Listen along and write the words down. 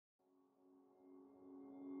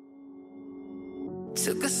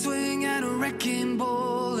Took a swing at a wrecking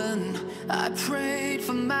ball and I prayed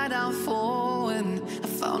for my downfall, and I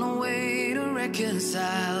found a way to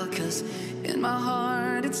reconcile, 'cause in my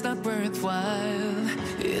heart it's not worthwhile.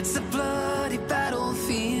 It's a bloody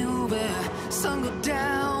battlefield where some go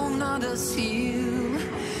down, others heal.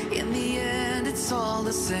 In the end it's all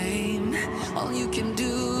the same. All you can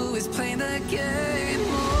do is play the game.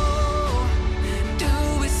 Oh, do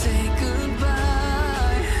we say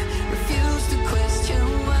goodbye? Refuse to question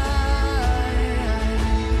why.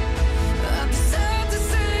 I'm sad to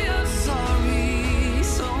say I'm sorry,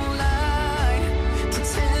 so lie.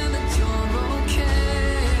 Pretend that you're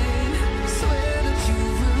okay. Swear that you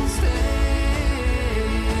will stay.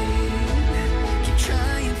 Keep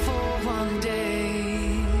trying for one day.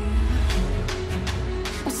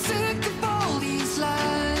 I'm sick of all these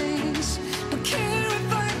lies. Don't care if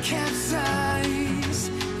I capsize.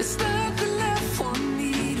 There's nothing left for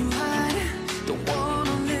me to hide. Don't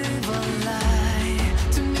wanna live a lie.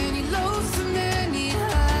 Too many lows, too many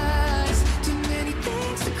highs. Too many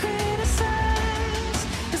things to criticize.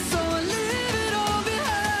 And so I leave it all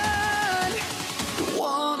behind. Don't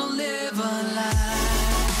wanna live a lie.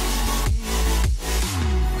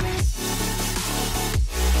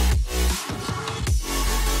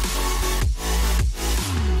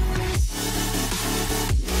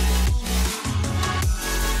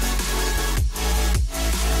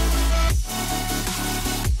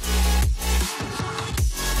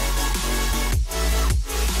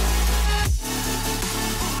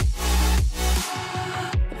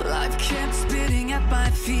 Life kept spitting at my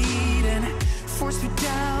feet and forced me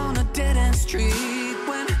down a dead-end street,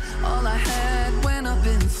 when all I had went up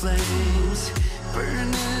in flames,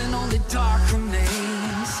 burning only dark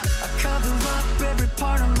remains. I cover up every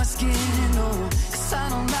part of my skin, oh, 'cause I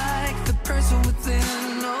don't like the person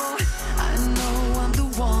within. Oh, I know I'm the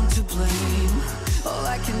one to blame. All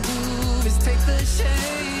I can do is take the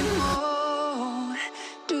shame. Oh,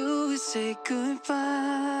 do we say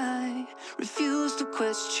goodbye? Refuse to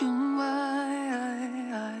question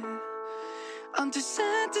why. I'm too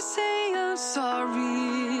sad to say I'm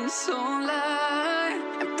sorry, so lie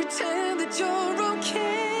and pretend that you're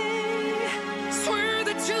okay. Swear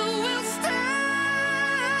that you will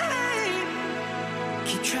stay.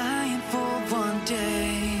 Keep trying for one day.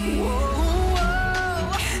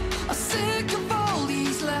 Whoa, I'm sick of all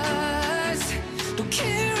these lies. Don't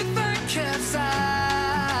care if I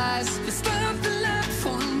capsize. There's nothing left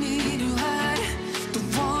for me to hide. Don't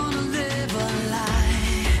wanna live a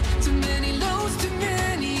lie. Too many lows, too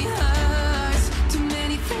many highs. Too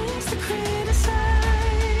many things to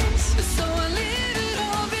criticize. So I leave it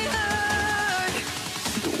all behind.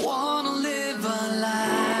 Don't wanna live a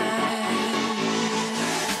lie.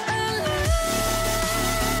 A lie.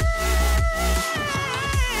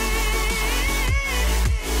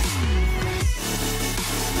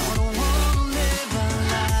 No, I don't wanna live a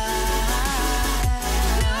lie.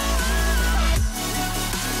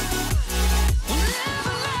 Live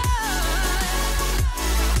a lie.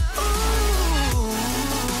 Ooh,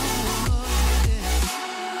 yeah.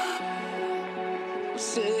 I'm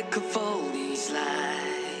sick of all these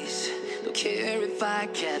lies. Don't care if I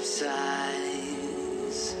capsize.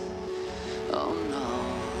 Oh no.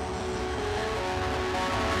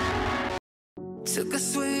 Took a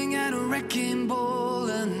swing at a wrecking ball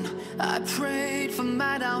and I prayed for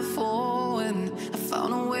my downfall, and I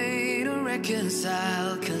found a way to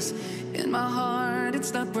reconcile, 'cause in my heart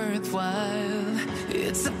it's not worthwhile.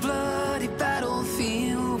 It's a bloody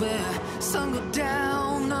battlefield where some go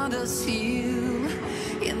down, others heal.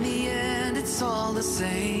 In the end it's all the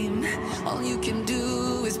same. All you can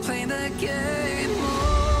do is play the game.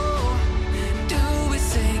 Oh, do we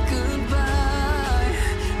say goodbye?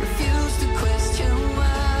 Refuse to question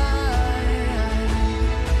why.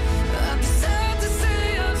 I'm sad to say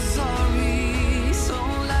I'm sorry, so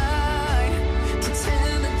lie.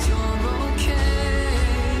 Pretend that you're okay.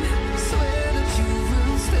 Swear that you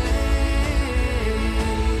will stay.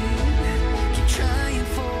 Keep trying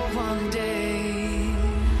for one day.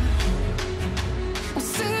 I'm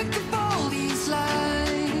sick of all these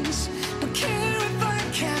lies. Don't care if I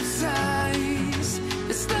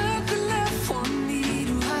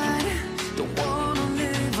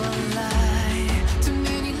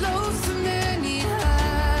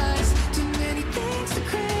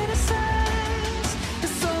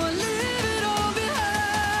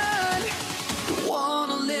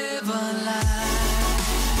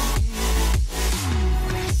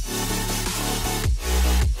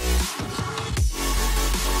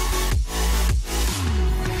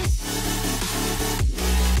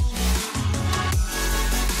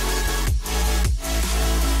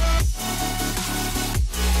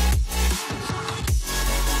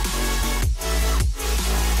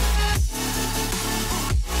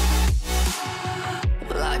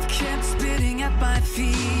life kept spitting at my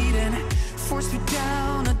feet and forced me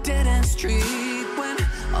down a dead-end street when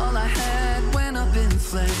all I had went up in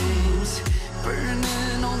flames, burning